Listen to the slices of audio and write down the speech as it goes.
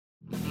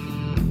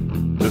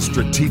The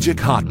Strategic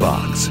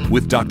Hotbox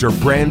with Dr.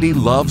 Brandy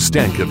Love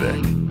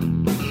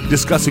Stankovic.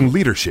 Discussing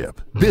leadership,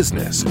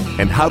 business,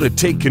 and how to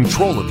take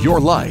control of your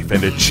life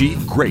and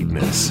achieve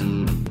greatness.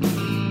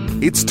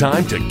 It's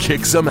time to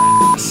kick some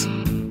ass.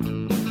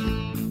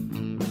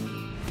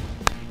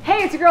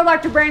 Hey, it's your girl,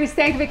 Dr. Brandy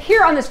Stankovic,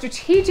 here on the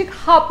Strategic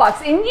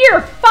Hotbox in year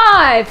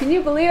 5. Can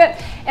you believe it?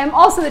 I'm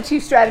also the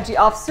Chief Strategy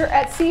Officer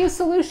at CU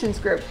Solutions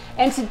Group.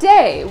 And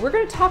today, we're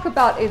going to talk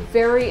about a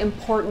very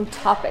important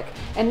topic,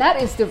 and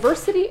that is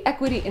diversity,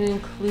 equity, and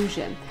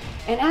inclusion.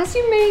 And as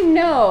you may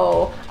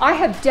know, I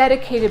have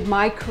dedicated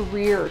my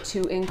career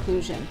to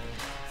inclusion.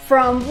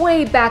 From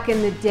way back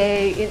in the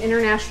day in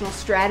international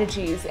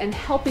strategies and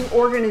helping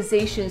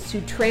organizations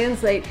to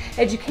translate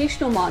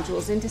educational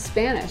modules into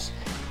Spanish,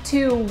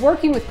 to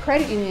working with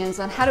credit unions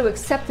on how to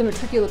accept the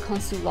matricula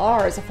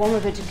consular as a form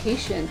of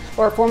education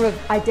or a form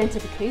of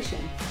identification,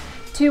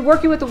 to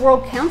working with the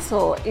World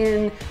Council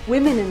in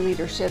Women in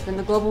Leadership and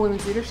the Global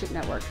Women's Leadership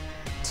Network,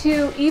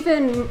 to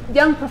even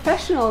young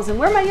professionals and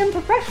where are my young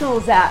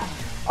professionals at,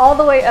 all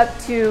the way up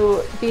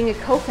to being a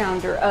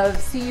co-founder of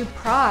CU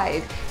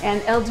Pride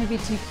and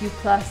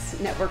LGBTQ+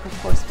 network,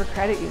 of course, for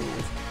credit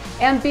unions,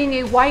 and being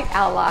a white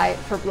ally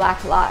for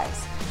Black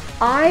Lives.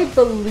 I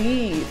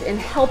believe in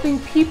helping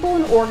people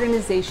and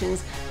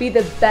organizations be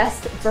the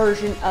best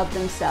version of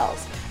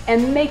themselves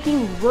and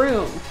making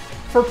room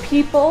for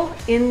people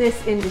in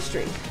this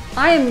industry.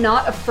 I am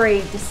not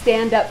afraid to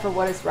stand up for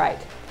what is right.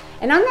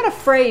 And I'm not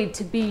afraid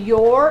to be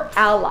your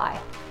ally,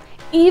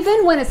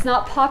 even when it's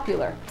not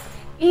popular,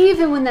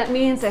 even when that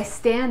means I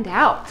stand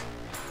out,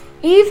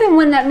 even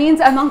when that means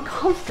I'm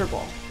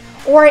uncomfortable,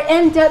 or I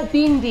end up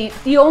being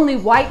the only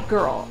white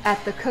girl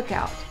at the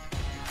cookout,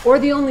 or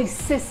the only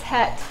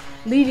cishet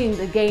leading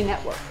the gay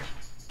network,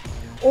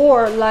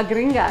 or la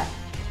gringa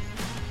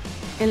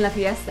en la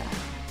fiesta.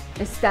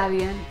 Está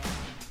bien.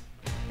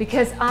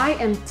 Because I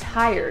am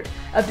tired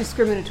of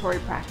discriminatory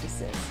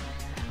practices.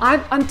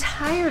 I'm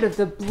tired of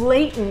the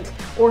blatant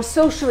or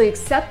socially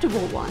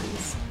acceptable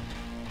ones.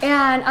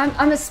 And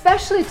I'm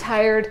especially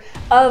tired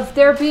of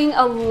there being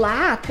a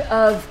lack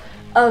of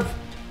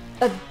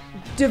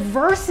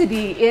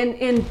diversity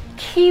in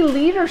key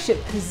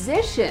leadership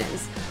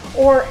positions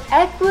or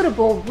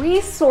equitable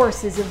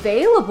resources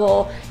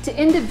available to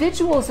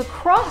individuals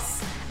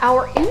across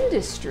our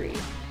industry.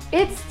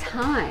 It's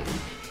time.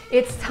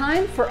 It's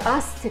time for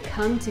us to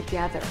come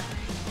together.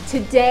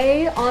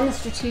 Today on the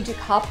Strategic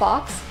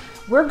Hotbox,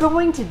 we're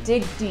going to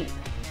dig deep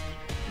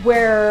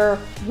where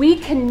we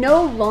can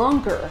no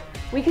longer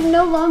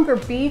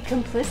be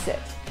complicit.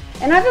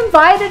 And I've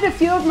invited a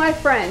few of my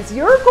friends.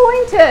 You're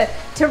going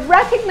to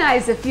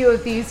recognize a few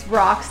of these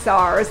rock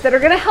stars that are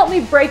going to help me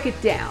break it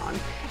down.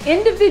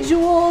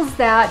 Individuals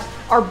that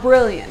are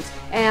brilliant,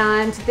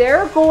 and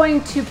they're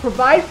going to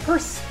provide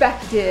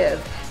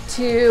perspective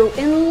to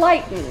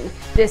enlighten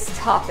this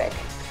topic.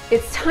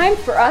 It's time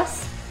for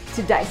us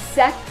to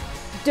dissect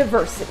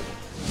diversity.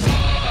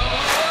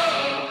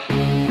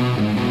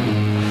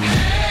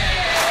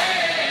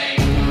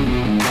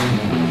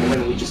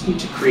 We just need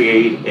to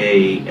create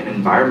an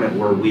environment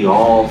where we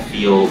all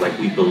feel like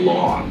we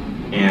belong.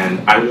 And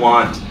I've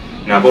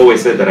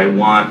always said that I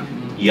want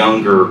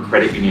younger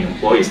credit union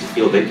employees to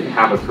feel they can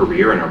have a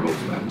career in our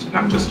movement,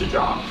 not just a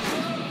job.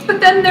 But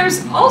then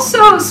there's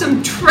also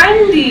some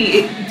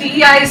trendy,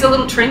 DEI is a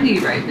little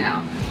trendy right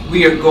now.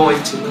 We are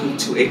going to move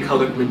to a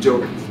colored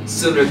majority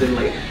sooner than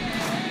later.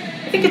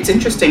 I think it's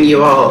interesting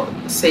you all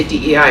say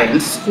DEI. In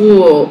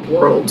school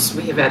worlds,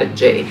 we have added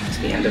J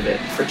to the end of it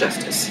for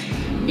justice,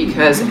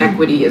 because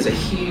equity is a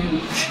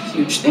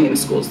huge thing in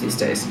schools these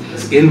days.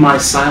 In my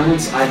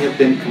silence, I have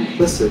been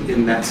complicit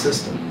in that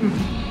system.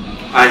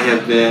 I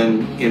have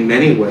been, in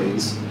many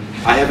ways,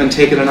 I haven't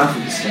taken enough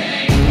of the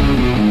stand.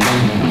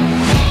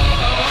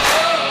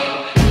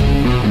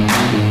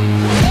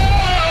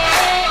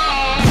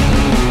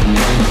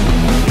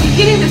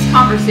 Beginning this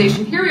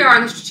conversation, here we are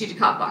on the Strategic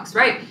Hotbox,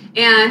 right?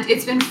 And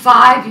it's been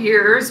 5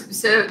 years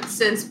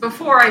since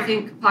before I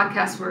think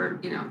podcasts were,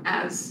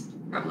 as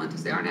prevalent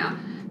as they are now.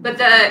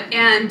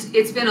 And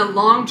it's been a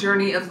long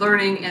journey of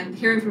learning and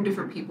hearing from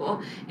different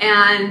people.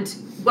 And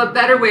what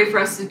better way for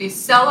us to be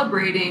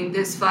celebrating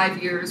this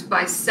 5 years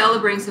by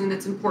celebrating something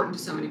that's important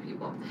to so many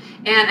people.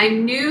 And I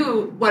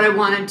knew what I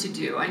wanted to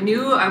do. I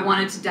knew I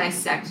wanted to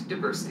dissect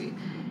diversity.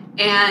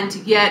 And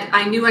yet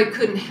I knew I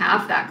couldn't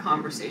have that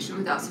conversation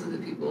without some of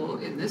the people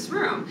in this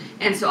room.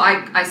 And so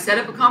I set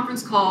up a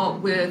conference call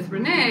with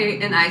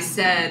Renee and I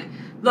said,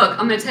 look,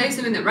 I'm going to tell you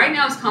something that right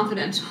now is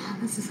confidential.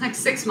 This is like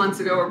 6 months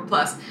ago or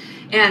plus.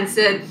 And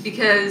said,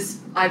 because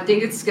I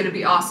think it's going to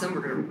be awesome. We're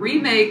going to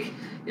remake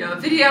a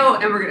video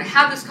and we're going to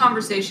have this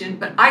conversation,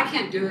 but I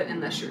can't do it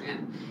unless you're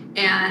in.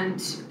 And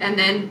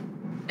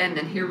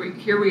then here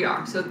we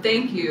are. So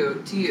thank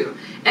you to you.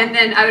 And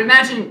then I would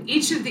imagine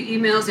each of the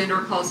emails and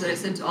or calls that I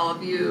sent to all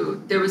of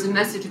you, there was a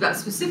message about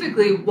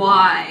specifically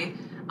why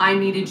I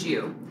needed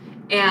you.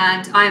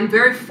 And I'm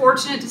very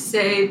fortunate to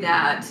say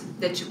that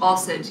you all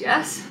said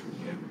yes.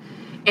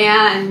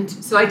 And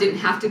so I didn't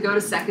have to go to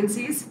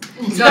secondsies,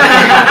 so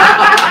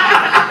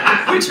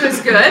which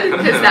was good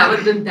because that would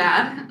have been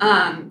bad.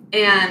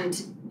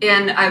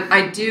 And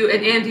I do,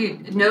 and Andy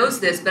knows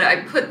this, but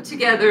I put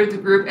together the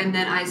group, and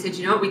then I said,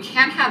 you know what, we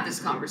can't have this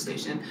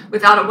conversation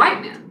without a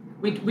white man.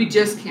 We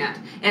just can't.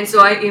 And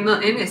so I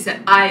emailed Andy, I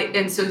said,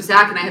 and so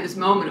Zach and I had this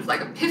moment of like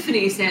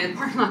epiphany, saying in the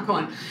parking lot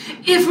going,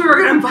 if we were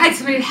going to invite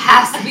somebody, it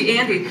has to be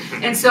Andy.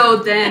 And so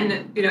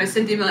then, I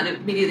sent the email, and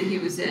immediately he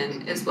was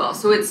in as well.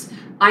 So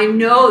I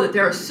know that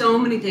there are so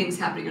many things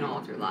happening in all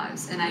of your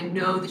lives, and I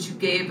know that you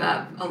gave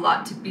up a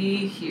lot to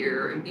be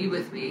here and be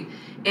with me.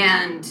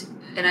 And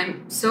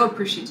I'm so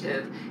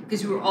appreciative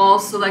because you were all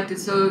selected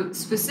so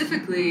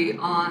specifically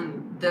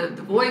on the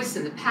voice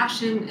and the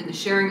passion and the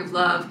sharing of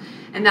love.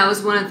 And that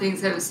was one of the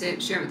things I was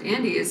sharing with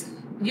Andy is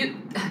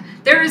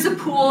there is a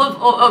pool of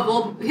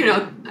old,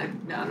 no,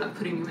 I'm not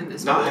putting you in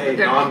this pool.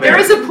 There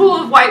is a pool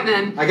of white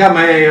men. I got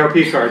my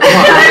AARP card. Come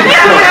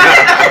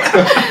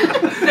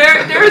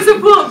on. There is a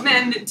pool of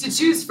men to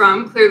choose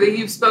from. Clearly,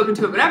 you've spoken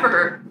to it,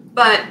 whatever,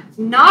 but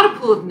not a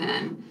pool of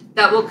men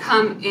that will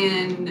come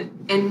in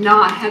and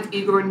not have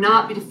ego or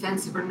not be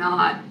defensive or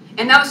not.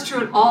 And that was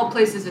true in all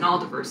places in all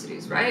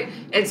diversities, right?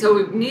 And so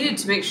we needed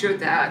to make sure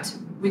that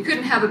we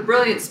couldn't have a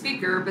brilliant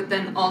speaker, but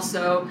then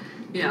also,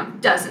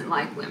 doesn't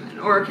like women,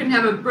 or couldn't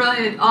have a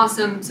brilliant,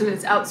 awesome, somebody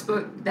that's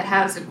outspoken, that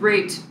has a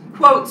great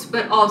quotes,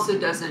 but also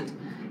doesn't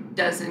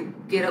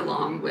get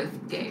along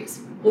with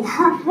gays or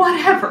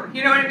whatever.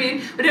 You know what I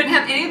mean? We didn't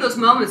have any of those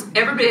moments.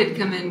 Everybody had to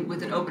come in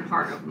with an open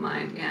heart, open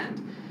mind, and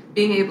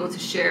being able to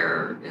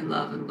share and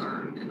love and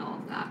learn and all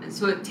of that. And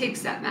so it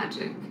takes that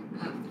magic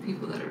of the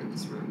people that are in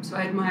this room. So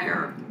I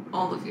admire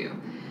all of you.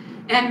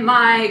 And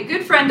my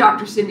good friend,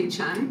 Dr. Cindy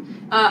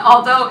Chun,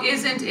 although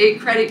isn't a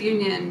credit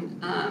union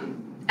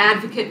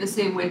advocate in the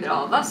same way that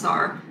all of us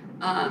are,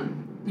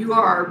 you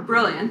are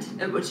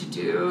brilliant at what you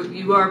do.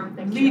 You are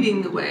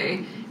leading the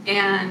way.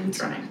 And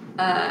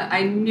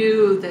I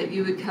knew that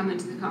you would come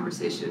into the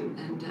conversation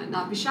and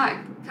not be shy.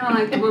 Kind of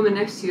like the woman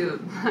next to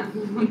you,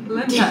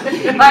 Linda.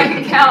 If I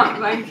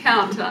can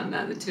count on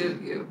the two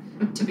of you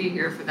to be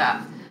here for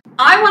that.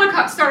 I want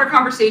to start our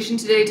conversation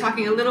today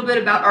talking a little bit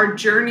about our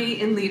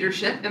journey in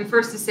leadership. And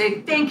first to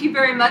say thank you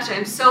very much. I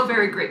am so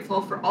very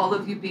grateful for all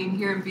of you being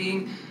here and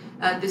being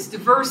this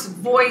diverse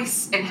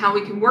voice and how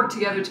we can work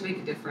together to make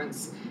a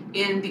difference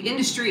in the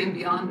industry and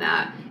beyond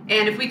that.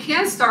 And if we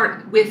can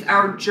start with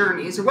our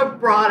journeys or what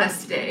brought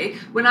us today,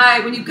 when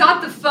you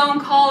got the phone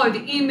call or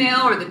the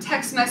email or the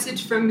text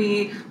message from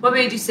me, what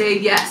made you say,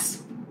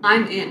 yes,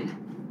 I'm in?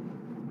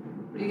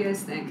 What do you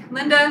guys think?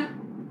 Linda,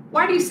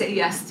 why do you say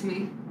yes to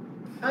me?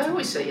 I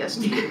always say yes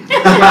to you.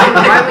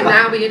 Why would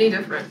now be any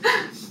different?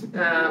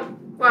 Well,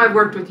 I've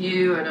worked with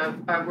you, and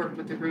I've worked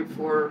with the group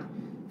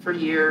for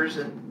years,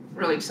 and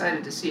really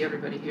excited to see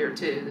everybody here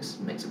too. This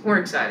makes it more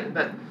exciting,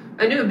 but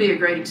I knew it'd be a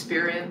great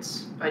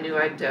experience. I knew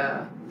I'd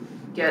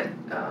get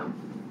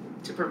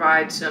to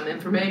provide some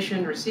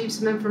information, receive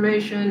some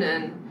information,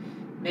 and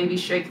maybe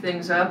shake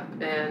things up.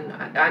 And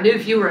I knew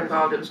if you were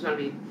involved, it was going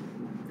to be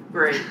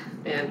great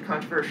and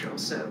controversial.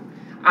 So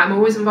I'm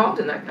always involved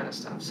in that kind of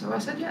stuff. So I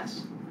said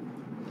yes.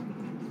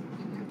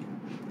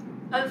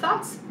 Other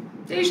thoughts?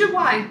 Deja,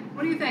 why?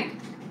 What do you think?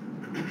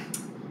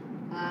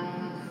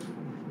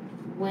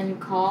 When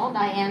called,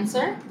 I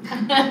answer.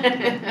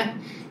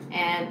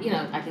 And,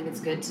 I think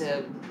it's good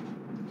to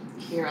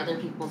hear other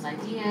people's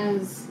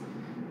ideas,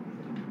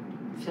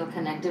 feel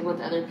connected with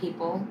other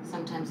people.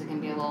 Sometimes it can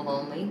be a little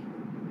lonely,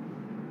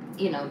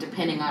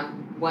 depending on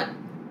what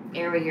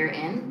area you're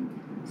in.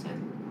 So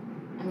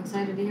I'm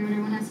excited to hear what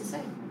everyone has to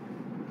say.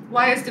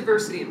 Why is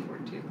diversity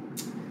important to you?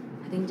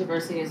 I think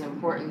diversity is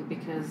important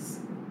because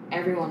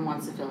everyone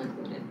wants to feel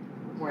included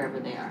wherever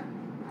they are.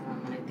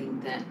 And I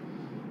think that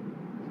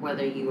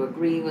whether you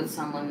agree with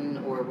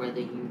someone or whether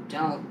you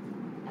don't,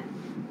 I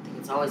think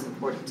it's always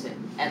important to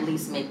at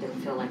least make them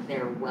feel like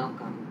they're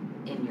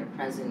welcome in your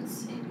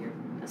presence, in your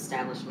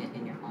establishment,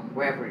 in your home,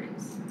 wherever it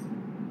is.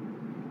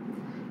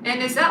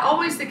 And is that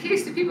always the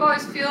case? Do people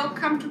always feel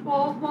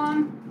comfortable,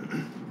 Juan?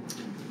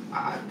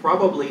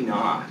 Probably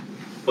not.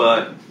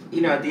 But,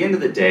 at the end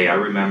of the day, I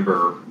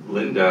remember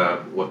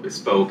Linda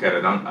spoke at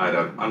an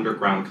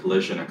underground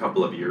collision a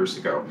couple of years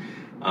ago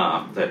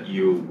that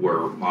you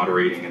were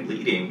moderating and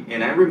leading.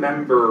 And I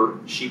remember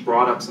she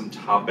brought up some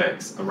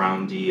topics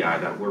around DEI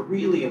that were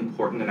really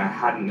important and I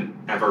hadn't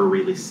ever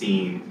really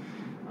seen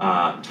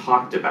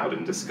talked about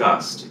and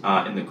discussed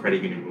in the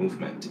credit union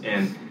movement.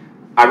 And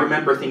I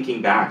remember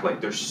thinking back,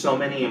 there's so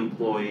many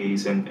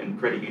employees and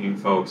credit union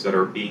folks that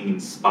are being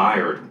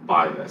inspired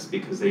by this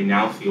because they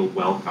now feel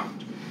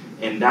welcomed.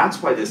 And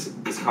that's why this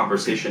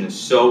conversation is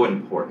so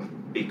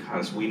important,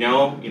 because we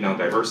know,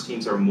 diverse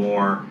teams are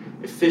more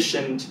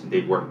efficient,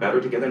 they work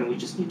better together, and we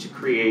just need to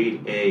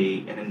create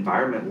an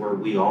environment where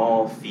we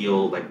all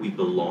feel like we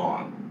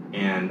belong.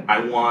 And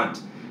I've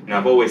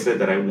always said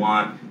that I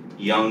want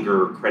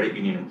younger credit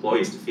union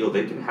employees to feel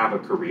they can have a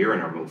career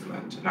in our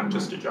movement, not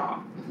just a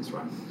job. That's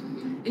right.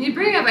 And you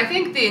bring up, I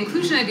think the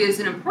inclusion idea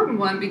is an important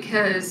one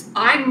because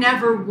I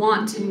never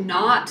want to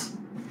not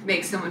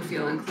make someone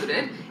feel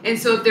included. And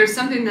so if there's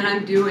something that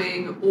I'm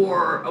doing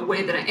or a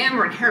way that I am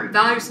or inherent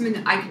value or something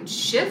that I can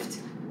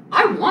shift,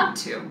 I want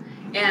to.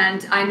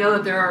 And I know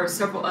that there are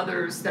several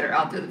others that are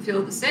out there that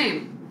feel the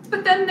same.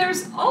 But then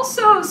there's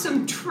also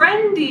some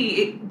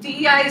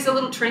DEI is a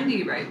little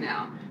trendy right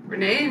now.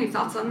 Renee, any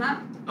thoughts on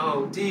that?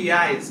 Oh,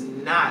 DEI is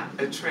not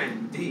a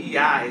trend.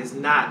 DEI is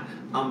not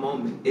a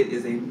moment. It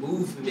is a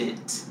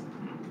movement.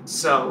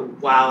 So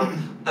while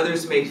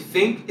others may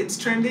think it's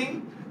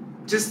trending,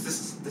 just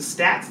the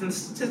stats and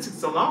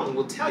statistics alone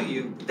will tell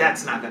you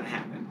that's not going to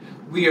happen.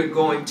 We are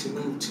going to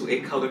move to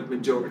a colored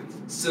majority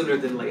sooner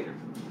than later.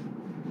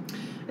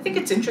 I think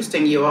it's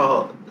interesting you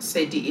all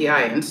say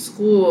DEI. In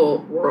school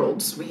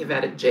worlds, we have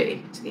added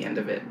J to the end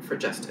of it for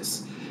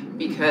justice,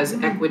 because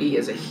equity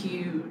is a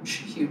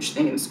huge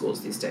thing in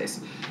schools these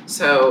days.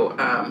 So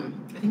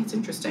I think it's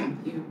interesting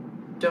you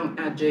don't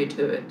add J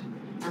to it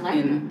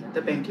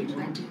the banking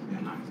world.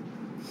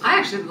 I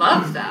actually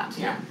love that.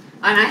 Yeah.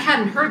 And I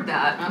hadn't heard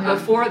that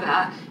before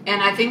that.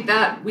 And I think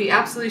that we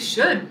absolutely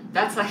should.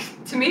 That's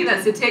like, to me,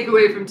 that's the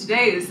takeaway from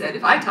today, is that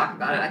if I talk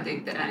about it, I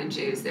think that adding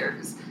J is there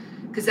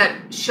because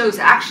that shows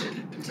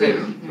action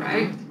too,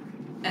 right?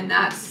 And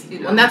that's,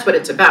 And that's what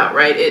it's about,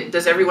 right?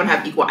 Does everyone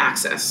have equal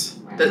access?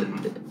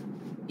 Right.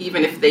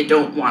 Even if they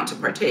don't want to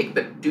partake,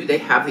 but do they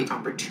have the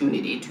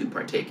opportunity to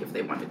partake if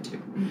they wanted to?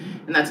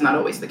 And that's not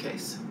always the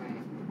case.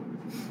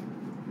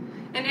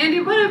 And Andy,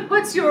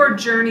 what's your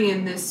journey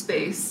in this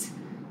space?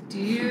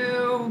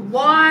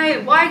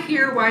 Why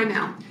here, why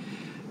now?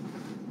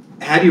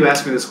 Had you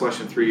asked me this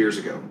question 3 years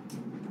ago,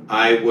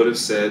 I would have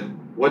said,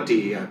 what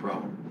DEI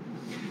problem?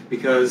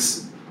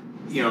 Because,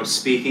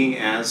 speaking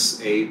as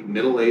a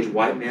middle-aged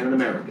white man in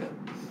America,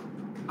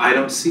 I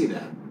don't see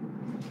that.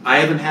 I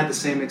haven't had the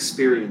same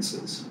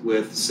experiences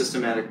with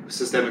systemic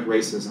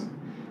racism,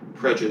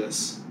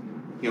 prejudice,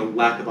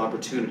 lack of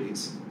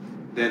opportunities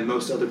than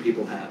most other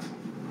people have.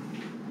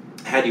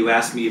 Had you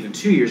asked me even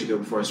 2 years ago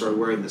before I started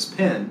wearing this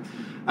pin,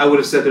 I would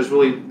have said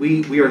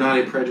we are not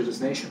a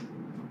prejudiced nation.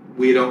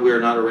 We are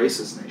not a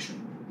racist nation.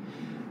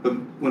 But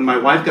when my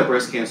wife got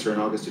breast cancer in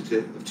August of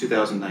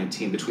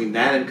 2019, between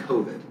that and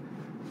COVID,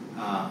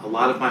 a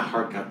lot of my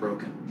heart got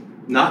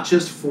broken. Not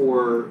just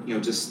for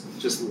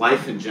just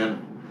life in general,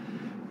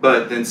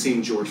 but then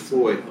seeing George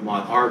Floyd,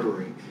 Ahmaud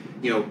Arbery,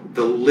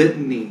 the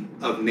litany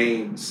of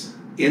names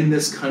in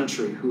this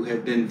country who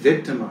have been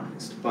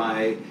victimized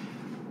by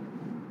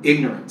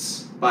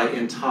ignorance, by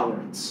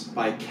intolerance,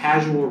 by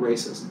casual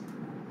racism.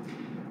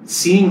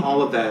 Seeing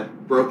all of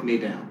that broke me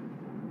down,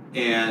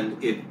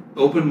 and it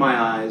opened my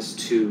eyes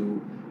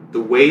to the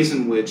ways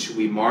in which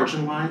we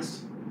marginalized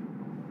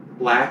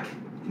Black,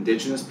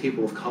 Indigenous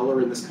people of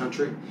color in this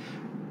country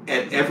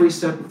at every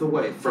step of the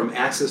way, from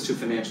access to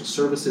financial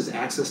services,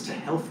 access to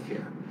health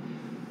care.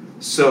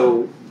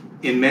 So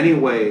in many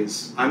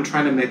ways, I'm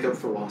trying to make up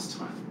for lost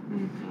time.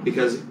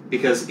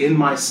 Because in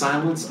my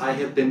silence, I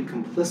have been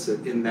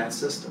complicit in that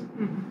system.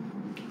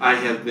 I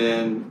have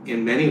been,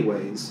 in many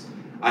ways,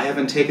 I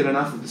haven't taken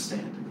enough of a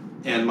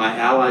stand. And my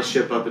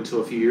allyship up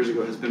until a few years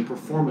ago has been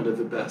performative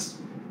at best,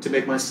 to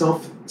make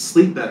myself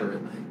sleep better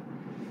at night.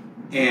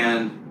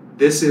 And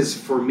this is,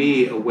 for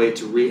me, a way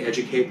to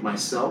re-educate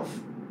myself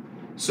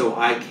so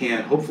I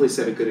can hopefully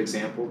set a good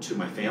example to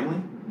my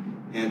family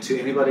and to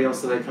anybody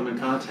else that I come in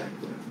contact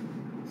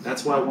with.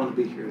 That's why I want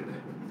to be here today.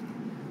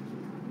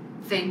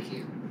 Thank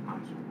you.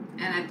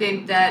 And I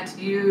think that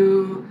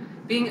you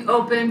being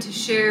open to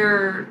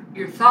share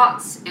your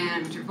thoughts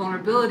and your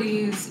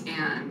vulnerabilities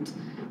and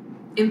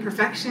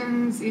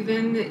imperfections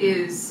even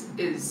is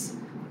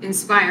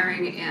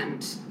inspiring,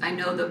 and I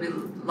know there'll be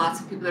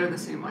lots of people that are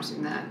listening,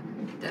 watching that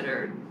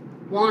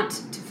want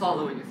to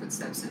follow in your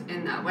footsteps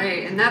in that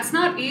way. And that's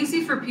not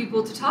easy for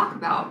people to talk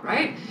about,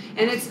 right?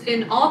 And it's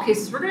in all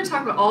cases. We're going to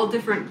talk about all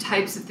different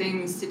types of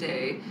things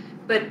today,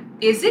 but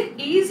is it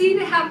easy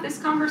to have this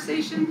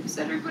conversation?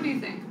 Cedric, what do you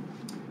think?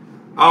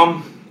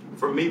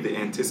 For me, the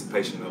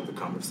anticipation of the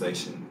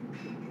conversation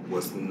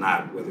was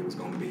not whether it was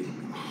going to be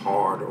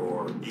hard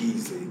or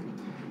easy.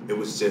 It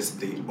was just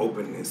the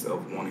openness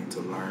of wanting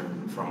to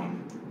learn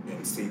from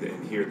and see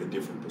and hear the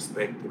different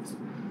perspectives.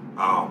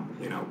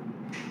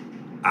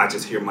 I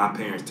just hear my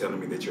parents telling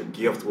me that your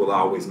gift will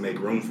always make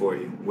room for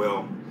you.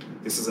 Well,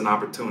 this is an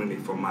opportunity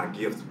for my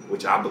gift,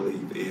 which I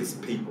believe is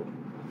people.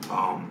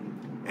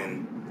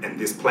 And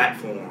this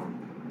platform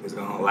is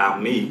going to allow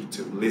me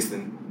to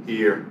listen,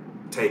 hear,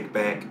 take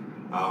back,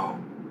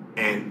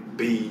 and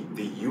be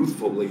the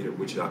youthful leader,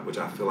 which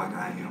I feel like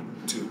I am,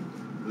 to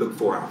look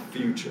for our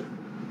future.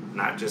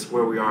 Not just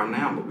where we are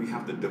now, but we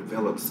have to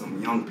develop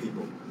some young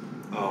people.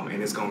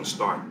 And it's going to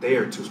start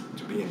there to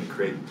begin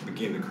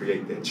to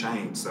create that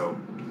change. So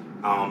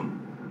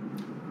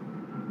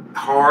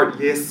hard,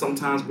 yes,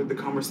 sometimes with the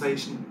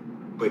conversation,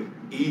 but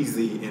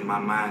easy in my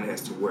mind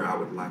as to where I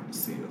would like to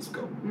see us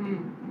go.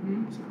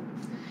 Mm-hmm. So.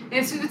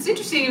 And so it's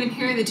interesting even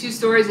hearing the two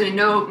stories, and I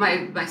know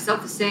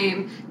myself the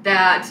same,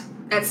 that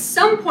at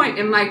some point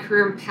in my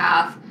career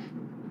path,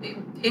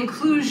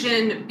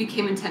 inclusion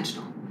became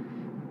intentional.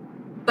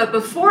 But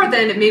before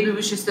then, it maybe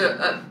was just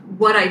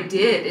what I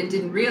did and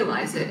didn't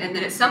realize it. And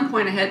then at some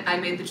point I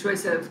made the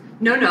choice of,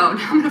 no, I'm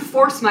going to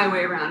force my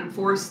way around and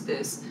force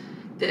this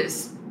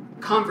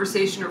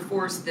conversation or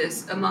force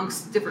this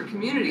amongst different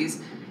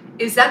communities.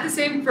 Is that the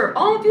same for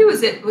all of you?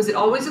 Was it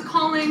always a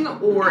calling,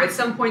 or at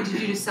some point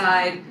did you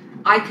decide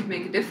I could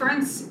make a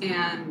difference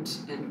and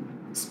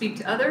speak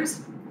to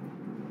others?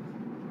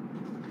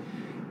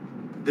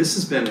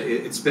 It's been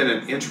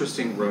an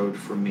interesting road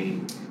for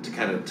me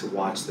to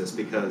watch this,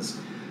 because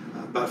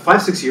about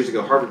 5-6 years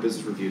ago, Harvard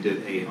Business Review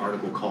did an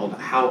article called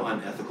 "How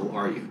Unethical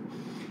Are You?"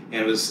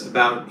 and it was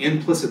about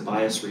implicit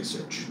bias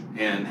research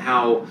and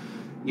how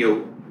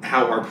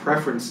our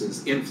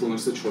preferences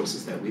influence the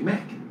choices that we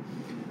make.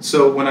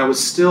 So when I was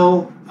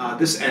still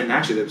this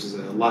was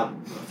a lot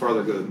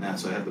farther ago than that,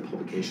 so I have the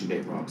publication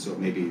date wrong, so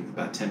maybe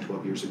about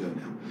 10-12 years ago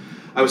now.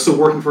 I was still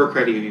working for a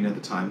credit union at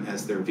the time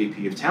as their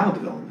VP of talent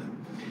development.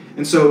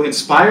 And so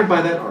inspired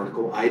by that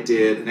article, I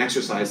did an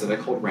exercise that I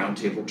called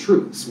Roundtable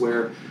Truths,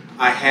 where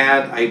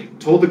I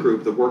told the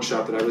group, the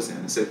workshop that I was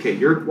in, I said, okay,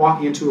 you're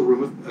walking into a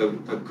room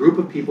with a group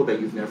of people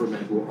that you've never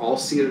met who are all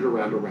seated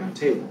around a round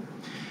table.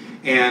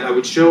 And I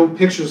would show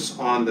pictures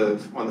on the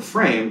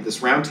frame,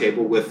 this round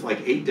table, with like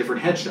 8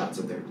 different headshots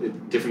of there,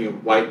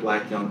 different white,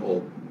 black, young,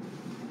 old.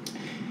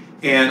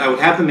 And I would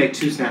have them make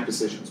 2 snap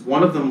decisions.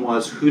 One of them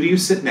was, who do you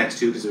sit next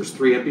to, because there's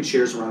 3 empty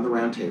chairs around the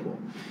round table.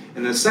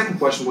 And the second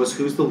question was,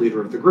 who's the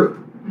leader of the group?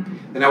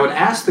 Mm-hmm. And I would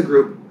ask the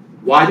group,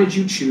 why did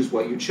you choose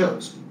what you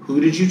chose? Who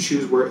did you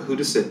choose who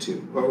to sit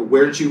to? Or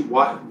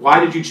why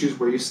did you choose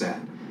where you sat?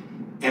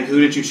 And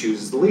who did you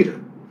choose as the leader?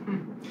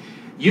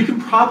 You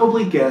can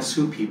probably guess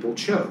who people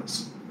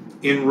chose.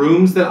 In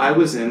rooms that I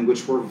was in,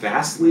 which were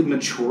vastly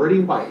majority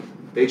white,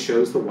 they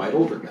chose the white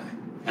older guy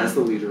as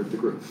the leader of the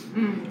group.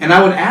 And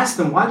I would ask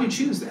them, why did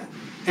you choose that?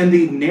 And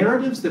the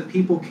narratives that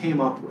people came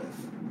up with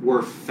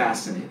were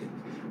fascinating.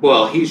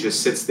 Well, he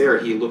just sits there,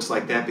 he looks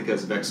like that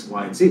because of X,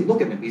 Y, and Z.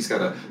 Look at him, he's got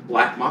a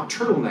black mock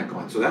turtleneck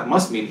on, so that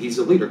must mean he's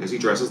a leader because he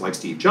dresses like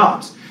Steve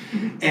Jobs.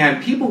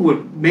 And people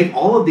would make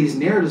all of these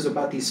narratives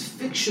about these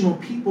fictional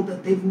people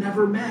that they've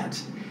never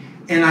met.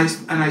 And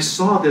I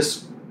saw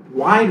this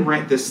wide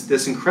range,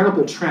 this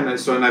incredible trend.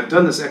 And I've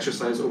done this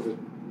exercise over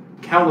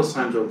countless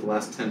times over the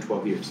last 10,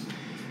 12 years,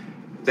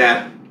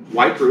 that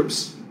white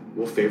groups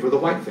will favor the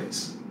white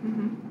face.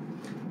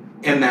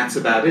 And that's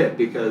about it,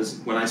 because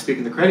when I speak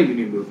in the credit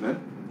union movement,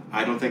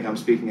 I don't think I'm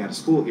speaking out of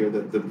school here,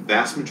 that the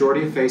vast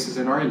majority of faces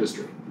in our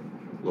industry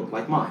look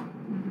like mine.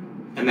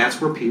 And that's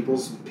where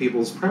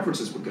people's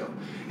preferences would go.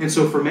 And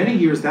so for many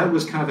years, that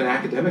was kind of an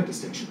academic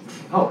distinction.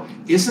 Oh,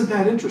 isn't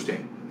that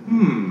interesting?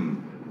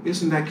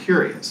 Isn't that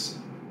curious?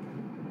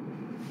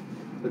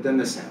 But then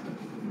this happened,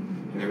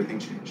 and everything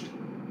changed.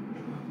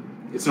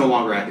 It's no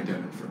longer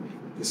academic for me.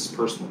 This is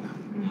personal now.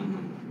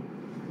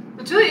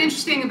 What's really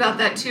interesting about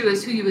that, too,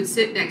 is who you would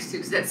sit next to,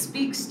 because that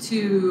speaks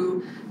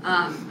to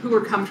who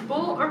we're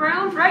comfortable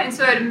around, right? And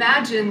so I'd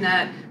imagine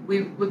that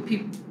we would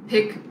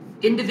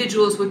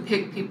individuals would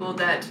pick people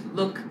that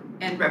look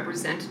and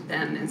represent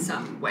them in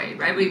some way,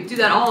 right? We do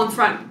that all in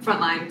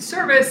frontline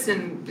service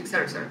and et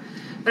cetera, et cetera.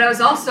 But I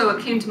was also,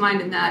 what came to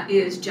mind in that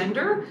is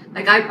gender.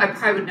 Like I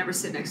probably would never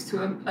sit next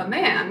to a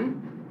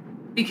man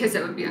because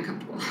that would be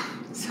uncomfortable.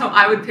 So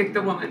I would pick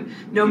the woman,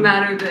 no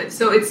matter the.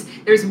 So it's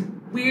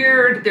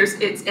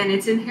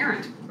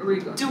inherent. Where were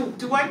you going?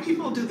 Do white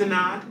people do the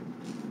nod?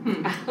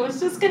 I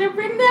was just gonna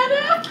bring that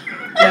up.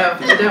 No,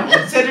 they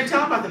don't. Cedric,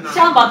 tell them about the nod.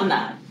 Tell them about the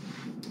nod.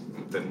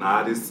 The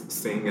nod is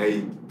seeing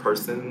a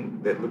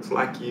person that looks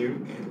like you,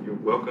 and you're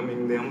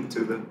welcoming them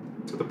to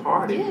the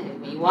party. Yeah,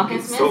 when you walk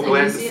in Smith's so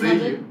glad and to you see see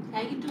another, you.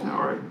 how you doing?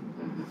 All right.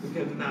 We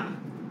get the nod.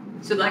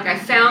 So like I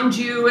found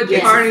you at the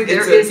Yes. party.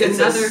 There is It's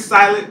another a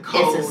silent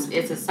code.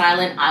 It's a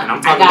silent. And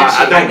I'm talking about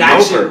I don't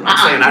know her. I'm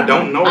saying I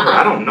don't know her.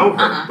 I don't know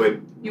her, but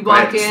you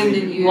walk glad to in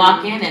see and You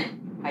walk in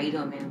and how you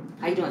doing, man?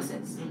 How you doing,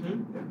 sis?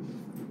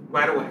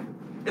 Right away.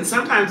 And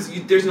sometimes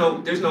there's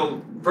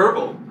no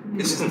verbal.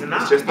 It's just the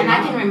nod. It's just the And I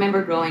nod. can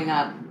remember growing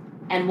up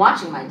and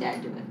watching my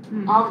dad do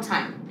it all the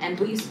time. And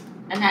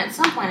and at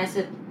some point I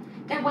said,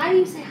 Dad, why do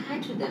you say hi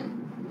to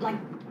them? Like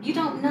you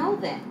don't know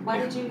them. Why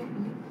did you?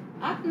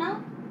 I don't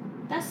know.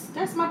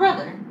 That's my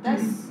brother.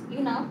 That's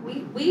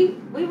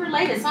we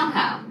related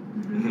somehow.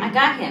 I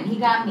got him. He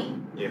got me.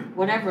 Yeah.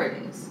 Whatever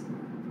it is,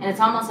 and it's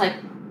almost like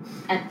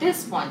at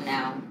this point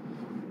now,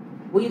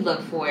 we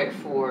look for it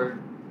for.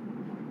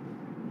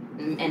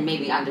 And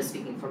maybe I'm just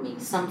speaking for me,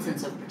 some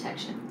sense of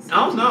protection.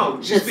 Oh no,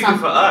 she's speaking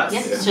for us.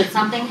 Yes, should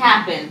something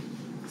happen,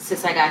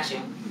 sis, I got you.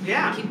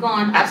 Yeah. Keep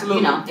going.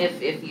 Absolutely.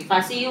 If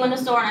I see you in the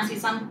store and I see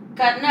something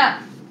cutting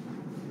up,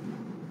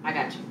 I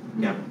got you.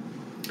 Yeah.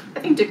 I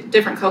think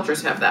different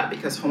cultures have that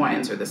because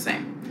Hawaiians are the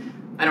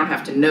same. I don't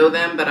have to know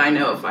them, but I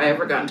know if I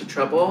ever got into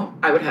trouble,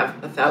 I would have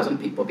 1,000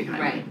 people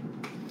behind me.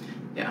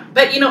 Yeah.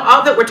 But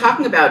all that we're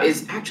talking about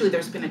is actually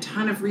there's been a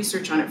ton of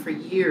research on it for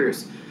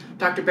years.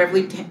 Dr.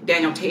 Beverly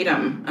Daniel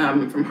Tatum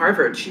from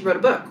Harvard, she wrote a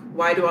book,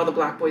 Why Do All the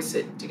Black Boys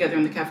Sit Together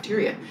in the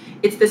Cafeteria?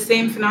 It's the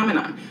same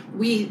phenomenon.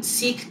 We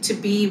seek to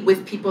be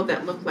with people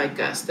that look like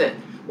us, that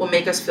will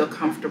make us feel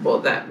comfortable,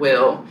 that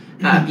will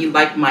be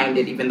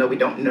like-minded even though we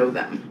don't know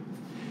them.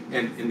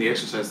 And in the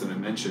exercise that I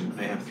mentioned,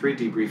 I have 3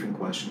 debriefing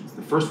questions.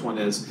 The first one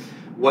is,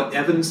 what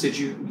evidence did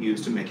you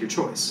use to make your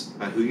choice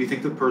about who you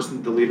think the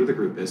leader of the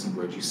group is and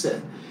where did you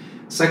sit?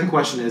 Second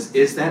question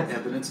is that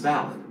evidence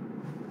valid?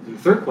 And the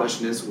third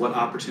question is, what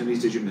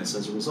opportunities did you miss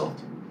as a result?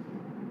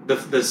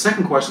 The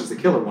second question is the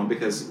killer one,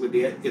 because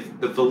if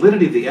the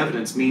validity of the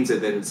evidence means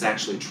that it's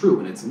actually true,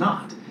 and it's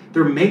not.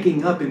 They're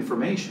making up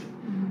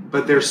information,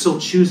 but they're still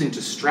choosing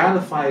to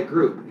stratify a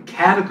group,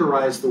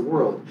 categorize the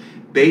world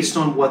based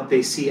on what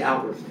they see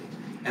outwardly,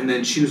 and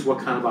then choose what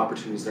kind of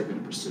opportunities they're going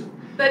to pursue.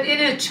 But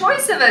in a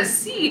choice of a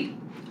seat,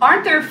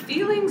 aren't their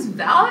feelings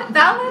valid?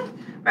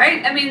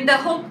 Right? I mean, the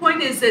whole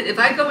point is that if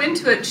I go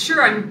into it,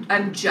 sure,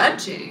 I'm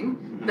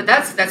judging, but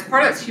that's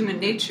part of that's human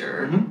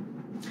nature.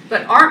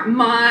 But aren't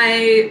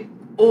my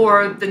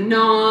or the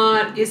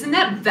not, isn't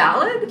that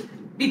valid?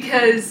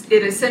 Because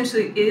it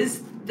essentially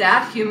is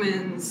that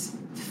human's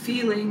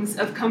feelings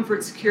of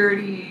comfort,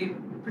 security,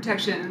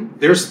 protection.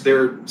 Their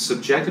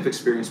subjective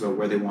experience about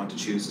where they want to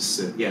choose to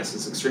sit, yes,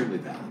 it's extremely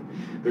valid.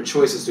 Their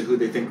choice as to who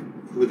they think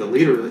who the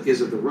leader is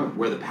of the room,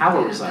 where the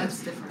power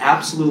resides,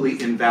 absolutely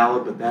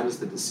invalid, but that is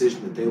the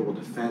decision that they will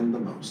defend the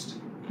most.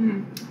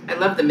 I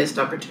love the missed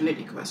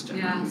opportunity question.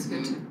 Yeah, that's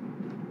good too.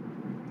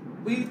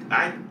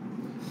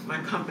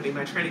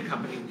 My training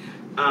company,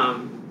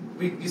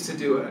 we used to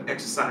do an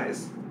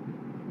exercise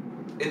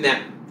in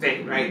that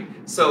vein, right?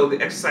 So the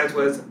exercise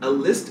was a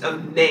list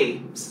of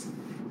names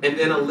and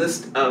then a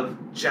list of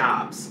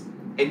jobs,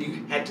 and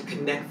you had to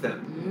connect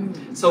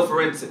them. So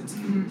for instance,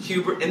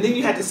 Hubert, and then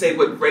you had to say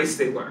what race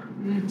they were.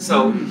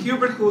 So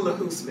Hubert Hula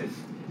Hoosman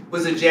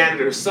was a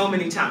janitor so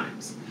many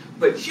times,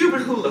 but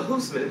Hubert Hula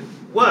Hoosman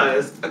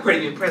was a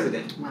credit union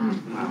president.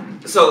 Wow.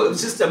 So it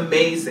was just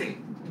amazing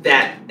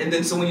that, and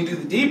then so when you do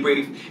the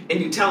debrief and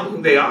you tell them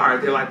who they are,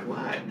 they're like,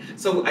 what?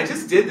 So I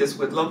just did this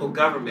with local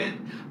government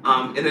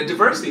in a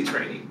diversity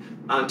training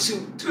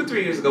 2 or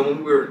 3 years ago when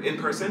we were in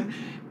person,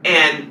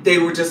 and they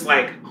were just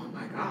like, oh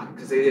my God,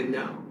 because they didn't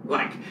know.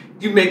 Like,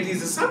 you make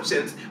these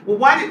assumptions. Well,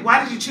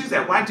 why did you choose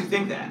that? Why did you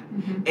think that?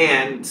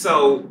 And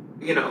so,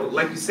 you know,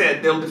 like you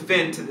said, they'll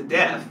defend to the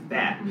death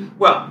that,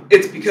 well,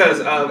 it's because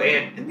of,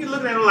 and you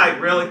look at them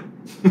like, really?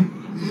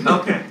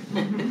 Okay.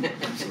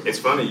 It's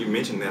funny you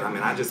mentioned that. I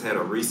mean, I just had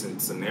a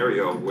recent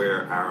scenario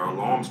where our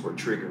alarms were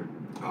triggered.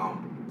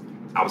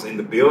 I was in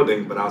the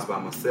building, but I was by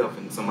myself,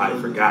 and somebody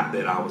forgot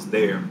that I was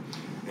there.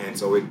 And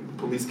so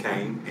police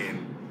came,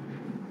 and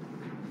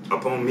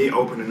upon me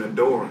opening the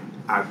door,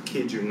 I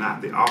kid you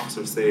not, the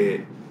officer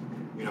said,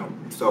 you know,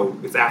 so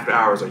it's after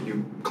hours, are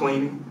you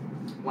cleaning?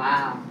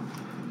 Wow.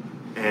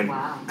 And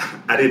Wow.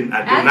 I did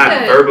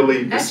not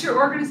verbally. That's your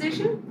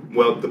organization?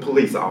 Well, the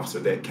police officer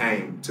that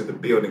came to the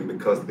building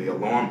because the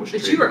alarm was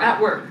triggered. But you were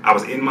at work. I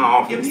was in my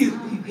office.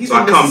 He's so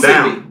I come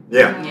down.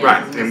 Yeah.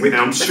 Right. And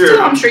I'm But sure.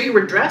 still, I'm sure you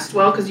were dressed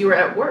well because you were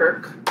at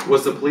work.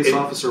 Was the police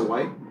officer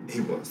white?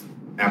 He was.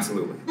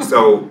 Absolutely.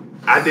 So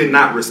I did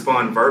not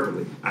respond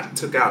verbally. I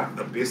took out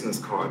a business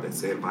card that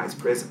said Vice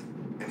President.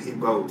 And he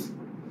goes,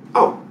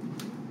 oh.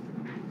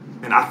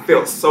 And I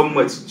felt so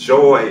much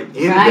joy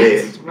in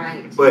that.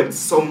 Right. But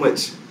so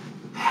much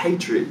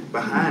hatred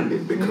behind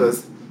it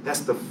because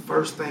that's the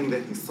first thing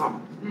that he saw.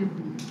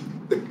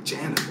 The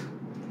janitor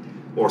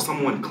or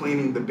someone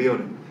cleaning the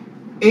building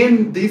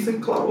in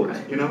decent clothes.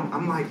 You know,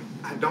 I'm like,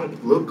 I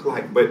don't look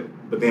like, but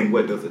then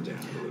what does a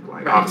janitor look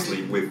like?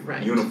 Obviously with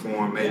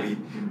uniform, maybe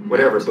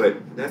whatever.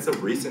 But that's a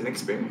recent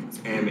experience,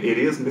 and it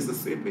is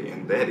Mississippi,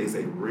 and that is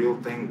a real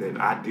thing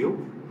that I deal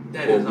with.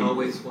 That is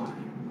always why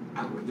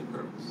I wear the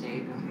pearls. There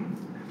you go.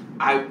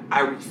 I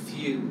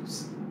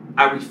refuse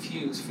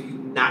for you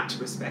not to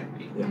respect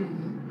me.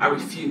 I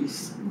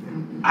refuse.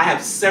 I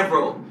have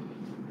several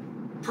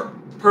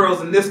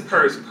pearls in this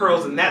purse,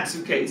 pearls in that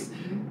suitcase,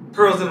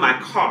 pearls in my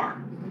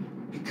car,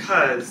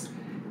 because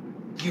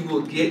you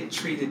will get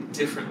treated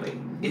differently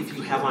if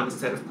you have on a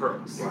set of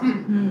pearls.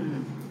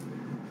 You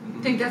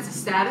think that's a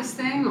status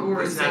thing,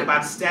 or It's is not it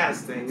about a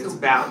status thing. It's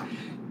about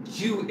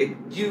you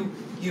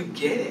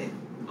get it.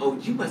 Oh,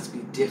 you must be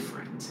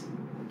different.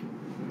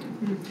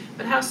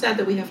 But how sad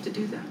that we have to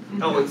do that.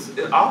 Oh, it's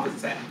all of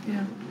it's sad.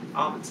 Yeah.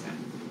 All of it's sad.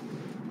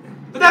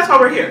 But that's why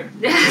we're here.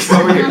 Yes. That's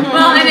why we're here.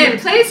 Well, and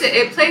it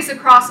plays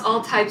across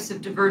all types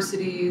of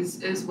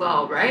diversities as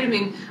well, right? I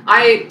mean,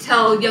 I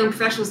tell young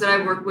professionals that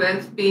I work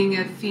with, being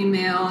a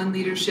female in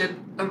leadership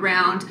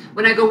around,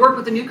 when I go work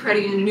with a new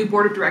credit union, a new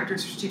board of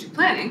directors for strategic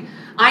planning,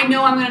 I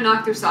know I'm going to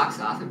knock their socks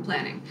off in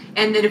planning.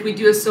 And then if we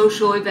do a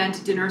social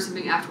event, dinner or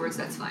something afterwards,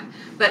 that's fine.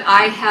 But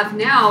I have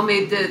now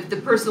made the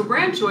personal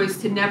brand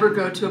choice to never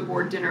go to a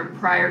board dinner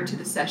prior to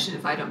the session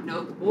if I don't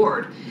know the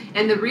board.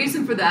 And the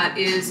reason for that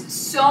is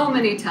so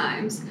many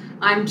times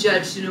I'm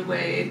judged in a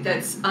way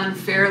that's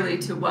unfairly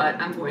to what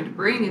I'm going to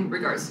bring in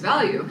regards to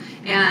value.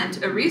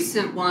 And a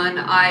recent one,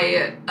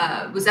 I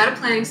was at a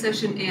planning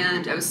session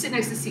and I was sitting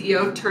next to the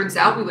CEO. Turns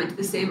out we went to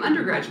the same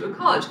undergraduate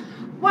college.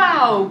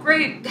 wow,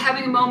 great,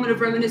 having a moment of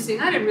reminiscing.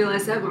 I didn't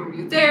realize that. When were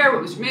you there?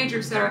 What was your major,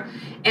 et cetera?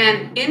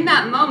 And in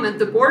that moment,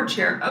 the board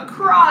chair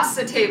across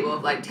the table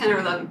of like 10 or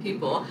 11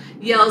 people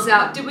yells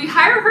out, did we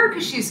hire her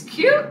because she's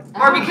cute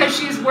or because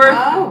she's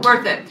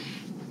worth it?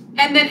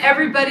 And then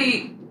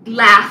everybody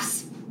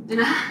laughs.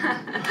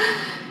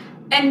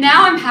 And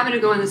now I'm having to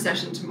go in the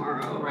session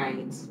tomorrow. Right.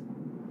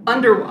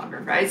 Underwater,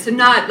 right? So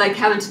not like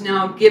having to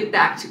now get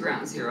back to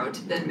ground zero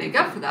to then make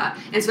up for that.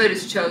 And so I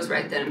just chose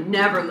right then, I'm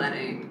never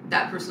letting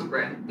that personal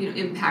brand,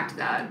 impact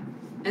that.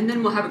 And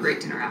then we'll have a great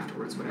dinner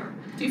afterwards, whatever.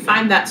 Do you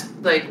find that's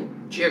like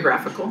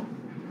geographical?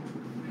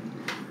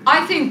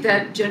 I think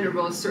that gender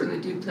roles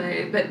certainly do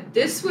play, but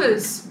this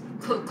was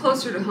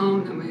closer to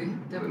home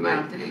than we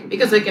might think.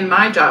 Because like in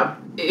my job,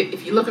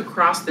 if you look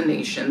across the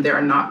nation, there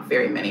are not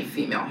very many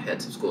female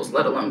heads of schools,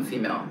 let alone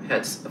female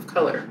heads of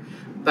color.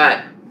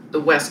 But the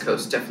West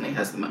Coast definitely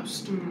has the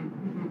most.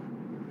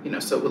 Mm-hmm.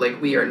 So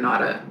like we are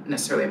not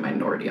necessarily a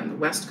minority on the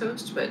West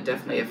Coast, but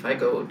definitely if I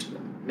go to the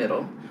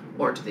middle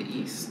or to the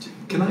east.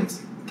 Can I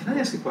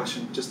ask a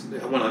question?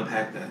 I want to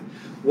unpack that.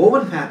 What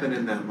would have happened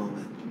in that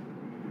moment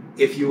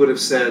if you would have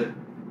said,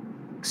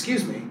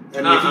 "Excuse me"?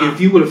 If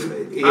you would have,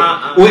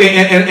 well,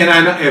 and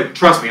I know,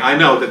 trust me, I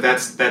know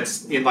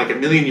that's in like a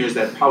million years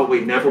that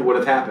probably never would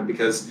have happened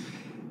because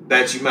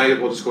that you might as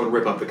well just go and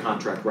rip up the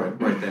contract right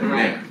then and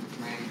there.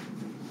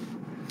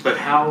 But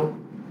how?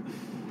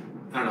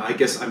 I don't know. I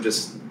guess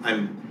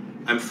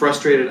I'm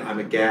frustrated. I'm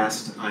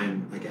aghast.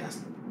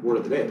 Word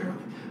of the day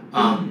apparently.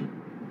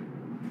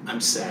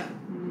 I'm sad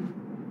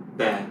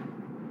that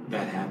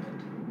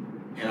happened,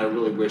 and I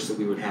really wish that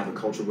we would have a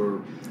culture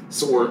where,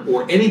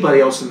 or anybody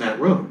else in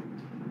that room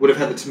would have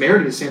had the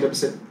temerity to stand up and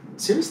say,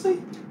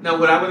 "Seriously?" Now,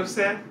 what I would have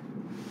said?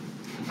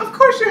 Of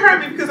course you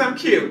heard me because I'm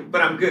cute, but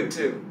I'm good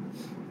too.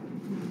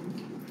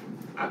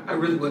 I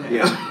really would have.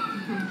 Yeah.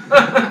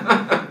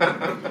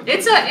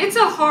 It's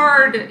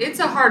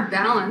a hard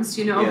balance,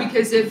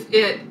 because if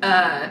it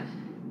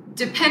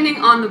depending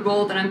on the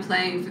role that I'm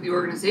playing for the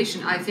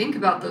organization, I think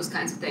about those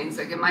kinds of things.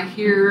 Like, am I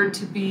here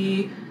to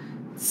be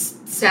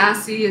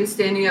sassy and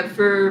standing up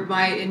for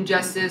my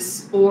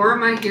injustice, or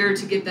am I here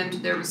to get them to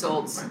their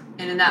results? Right.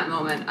 And in that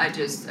moment, I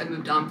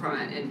moved on from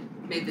it and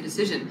made the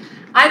decision.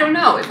 I don't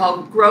know if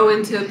I'll grow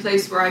into a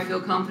place where I feel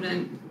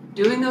confident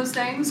doing those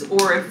things,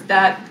 or if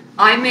that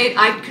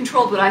I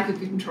controlled what I could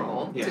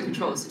control to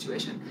control the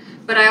situation.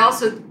 But I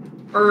also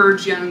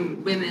urge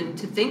young women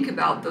to think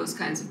about those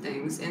kinds of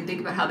things and think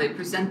about how they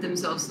present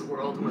themselves to the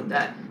world and what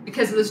that,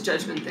 because of those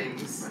judgment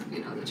things,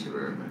 that you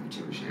were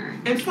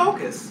sharing. And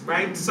focus,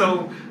 right?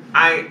 So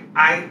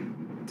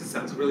this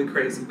sounds really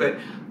crazy, but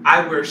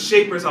I wear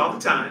shapers all the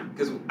time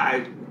because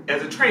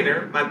as a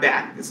trainer, my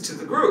back is to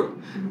the group.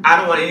 Mm-hmm. I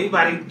don't want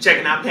anybody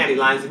checking out panty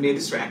lines and being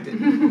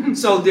distracted.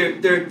 So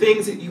there are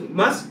things that you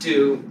must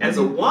do as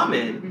a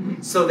woman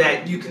so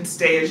that you can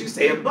stay, as you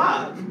say,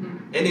 above.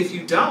 And if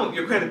you don't,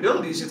 your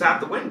credibility is just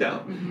out the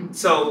window.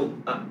 So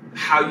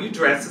how you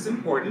dress is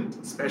important,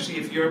 especially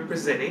if you're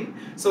presenting.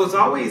 So it's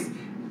always,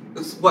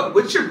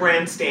 what's your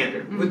brand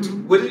standard?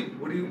 What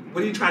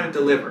are you trying to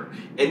deliver?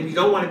 And you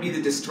don't want to be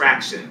the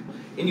distraction.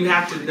 And you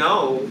have to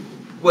know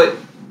what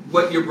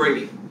you're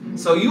bringing.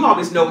 So you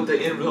always know what the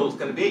end result is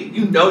going to be.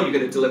 You know you're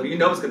going to deliver. You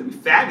know it's going to be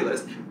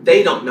fabulous.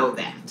 They don't know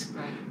that.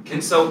 Right.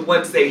 And so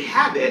once they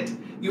have it,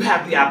 you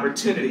have the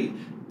opportunity,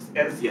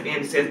 as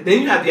Andy said,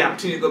 then you have the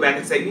opportunity to go back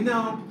and say,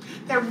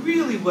 that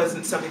really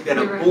wasn't something that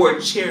a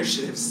board chair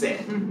should have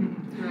said.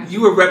 Right.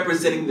 You were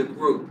representing the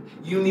group.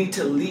 You need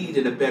to lead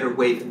in a better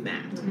way than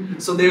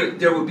that. So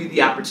there will be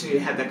the opportunity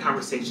to have that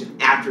conversation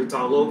after it's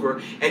all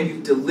over, and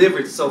you've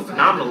delivered so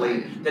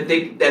phenomenally that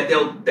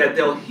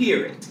they'll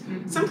hear it.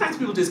 Sometimes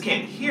people just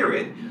can't hear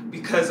it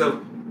because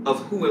of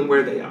who and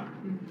where they are.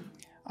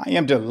 I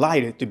am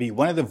delighted to be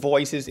one of the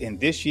voices in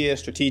this year's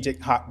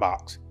Strategic Hot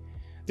Box.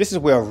 This is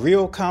where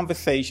real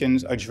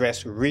conversations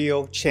address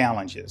real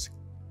challenges.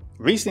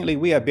 Recently,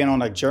 we have been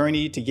on a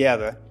journey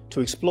together to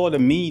explore the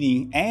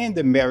meaning and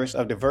the merits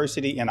of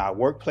diversity in our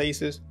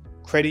workplaces,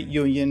 credit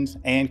unions,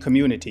 and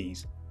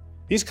communities.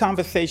 These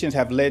conversations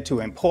have led to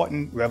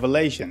important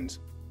revelations.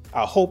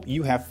 I hope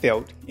you have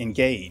felt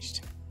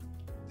engaged.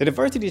 The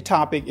diversity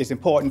topic is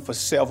important for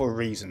several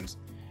reasons.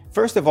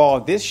 First of all,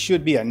 this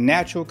should be a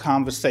natural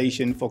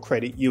conversation for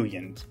credit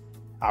unions.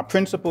 Our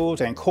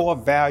principles and core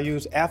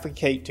values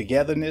advocate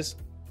togetherness,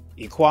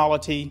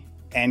 equality,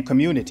 and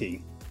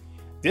community.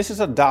 This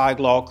is a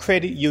dialogue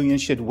credit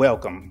unions should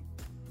welcome.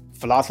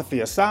 Philosophy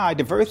aside,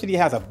 diversity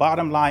has a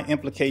bottom line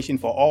implication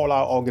for all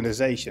our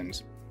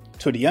organizations.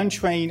 To the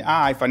untrained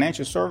eye,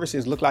 financial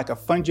services look like a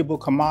fungible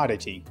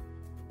commodity.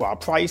 While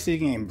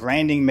pricing and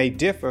branding may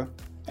differ,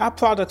 our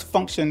products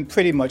function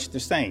pretty much the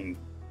same.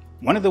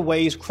 One of the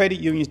ways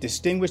credit unions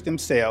distinguish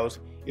themselves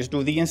is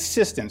through the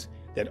insistence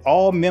that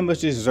all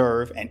members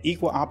deserve an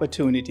equal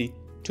opportunity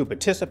to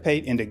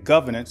participate in the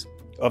governance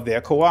of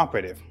their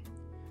cooperative.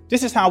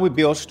 This is how we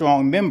build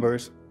strong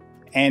members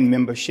and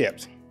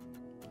memberships.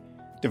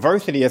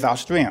 Diversity is our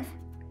strength.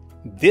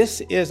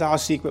 This is our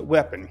secret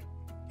weapon.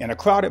 In a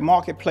crowded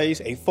marketplace,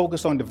 a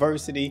focus on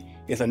diversity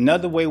is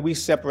another way we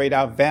separate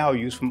our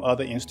values from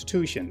other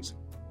institutions.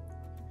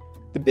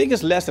 The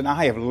biggest lesson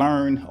I have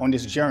learned on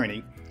this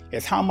journey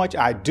is how much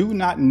I do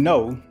not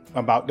know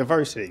about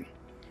diversity.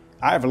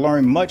 I have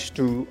learned much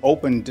through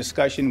open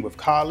discussion with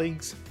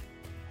colleagues.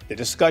 The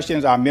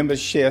discussions our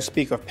members share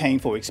speak of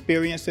painful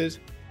experiences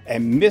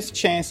and missed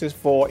chances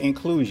for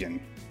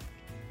inclusion.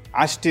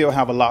 I still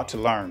have a lot to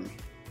learn.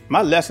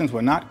 My lessons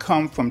will not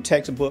come from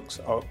textbooks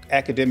or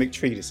academic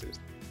treatises.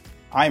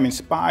 I am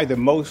inspired the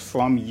most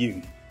from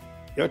you.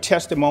 Your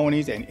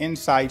testimonies and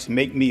insights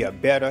make me a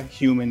better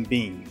human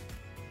being.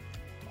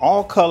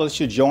 All colors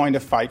should join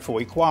the fight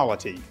for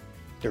equality.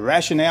 The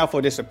rationale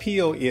for this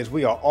appeal is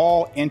we are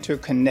all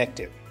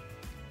interconnected.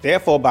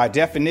 Therefore, by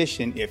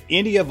definition, if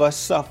any of us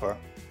suffer,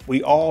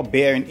 we all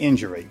bear an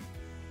injury.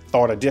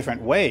 Thought a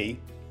different way,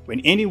 when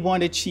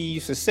anyone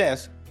achieves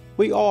success,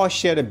 we all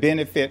share the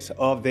benefits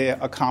of their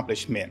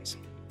accomplishments.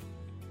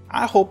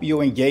 I hope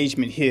your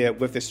engagement here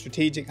with the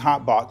Strategic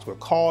Hot Box will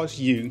cause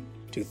you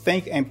to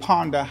think and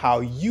ponder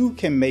how you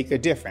can make a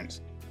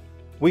difference.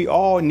 We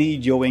all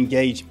need your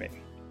engagement,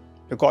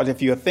 because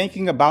if you're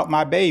thinking about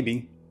my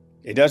baby,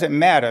 it doesn't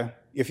matter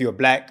if you're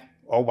black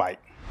or white.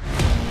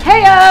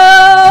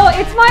 Heyo!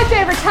 It's my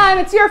favorite time,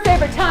 it's your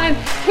favorite time.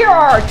 Here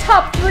are our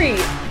top 3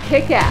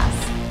 kick-ass.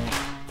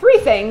 3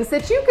 things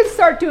that you can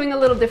start doing a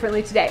little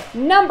differently today.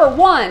 Number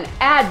 1,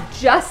 add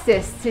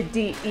justice to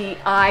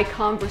DEI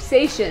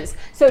conversations.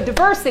 So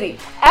diversity,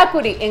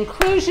 equity,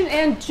 inclusion,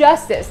 and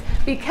justice,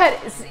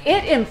 because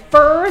it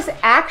infers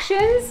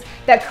actions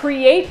that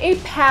create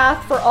a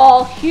path for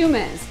all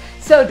humans.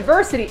 So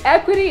diversity,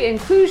 equity,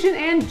 inclusion,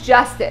 and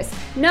justice.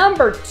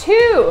 Number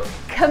 2,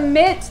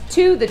 commit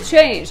to the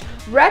change.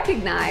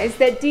 Recognize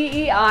that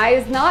DEI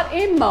is not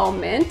a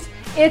moment,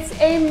 it's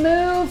a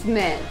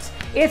movement.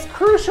 It's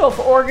crucial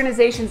for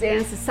organizations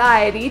and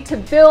society to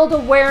build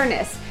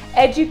awareness,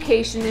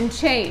 education, and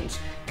change.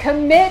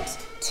 Commit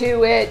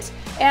to it,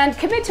 and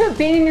commit to it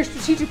being in your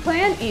strategic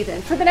plan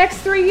even for the next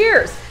 3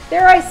 years.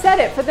 There, I said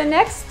it, for the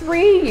next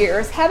 3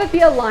 years, have it be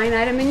a line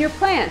item in your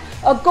plan,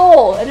 a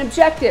goal, an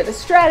objective, a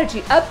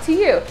strategy, up to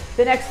you,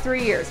 the next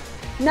 3 years.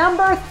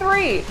 Number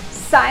 3,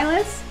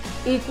 silence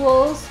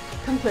equals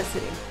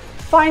complicity.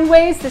 Find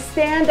ways to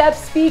stand up,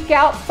 speak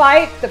out,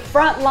 fight the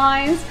front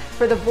lines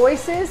for the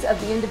voices of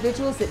the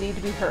individuals that need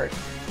to be heard.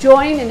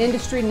 Join an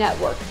industry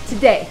network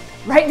today,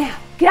 right now.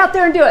 Get out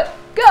there and do it.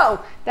 Go!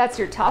 That's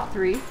your top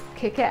 3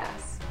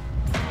 kick-ass.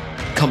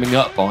 Coming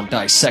up on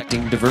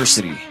Dissecting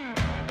Diversity.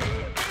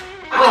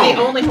 I'm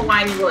the only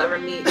Hawaiian you will ever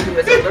meet who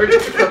is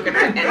allergic to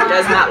coconut and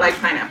does not like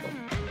pineapple.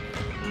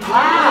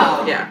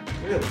 Wow. Yeah.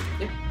 Really?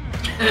 Yeah.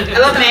 I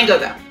love mango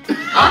though.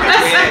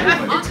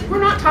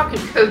 We're not talking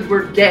because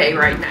we're gay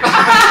right now.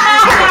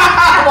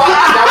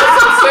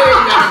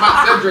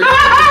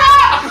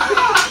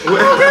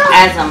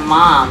 As a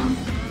mom,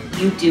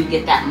 you do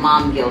get that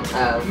mom guilt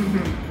of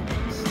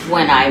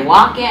when I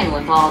walk in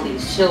with all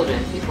these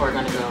children, people are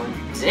gonna go,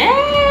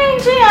 dang,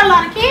 she got a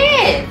lot of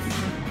kids.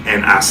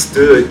 And I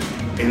stood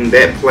in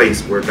that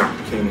place where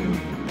Dr. King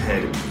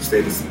had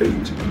said his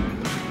speech.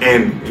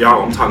 And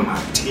y'all, I'm talking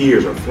about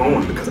tears are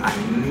flowing because I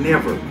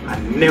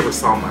never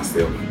saw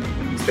myself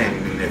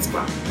standing in that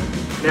spot.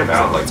 Never.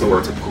 I like the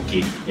word to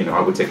cookie. I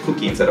would say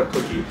cookie instead of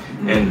cookie.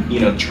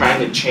 And trying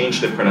to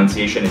change the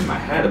pronunciation in my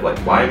head of like,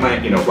 why am I,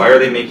 why are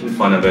they making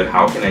fun of it?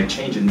 How can I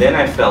change? And then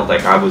I felt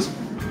like I was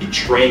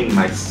betraying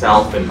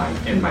myself and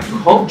my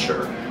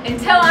culture.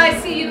 Until I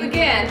see you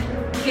again,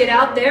 get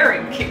out there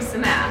and kick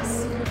some ass.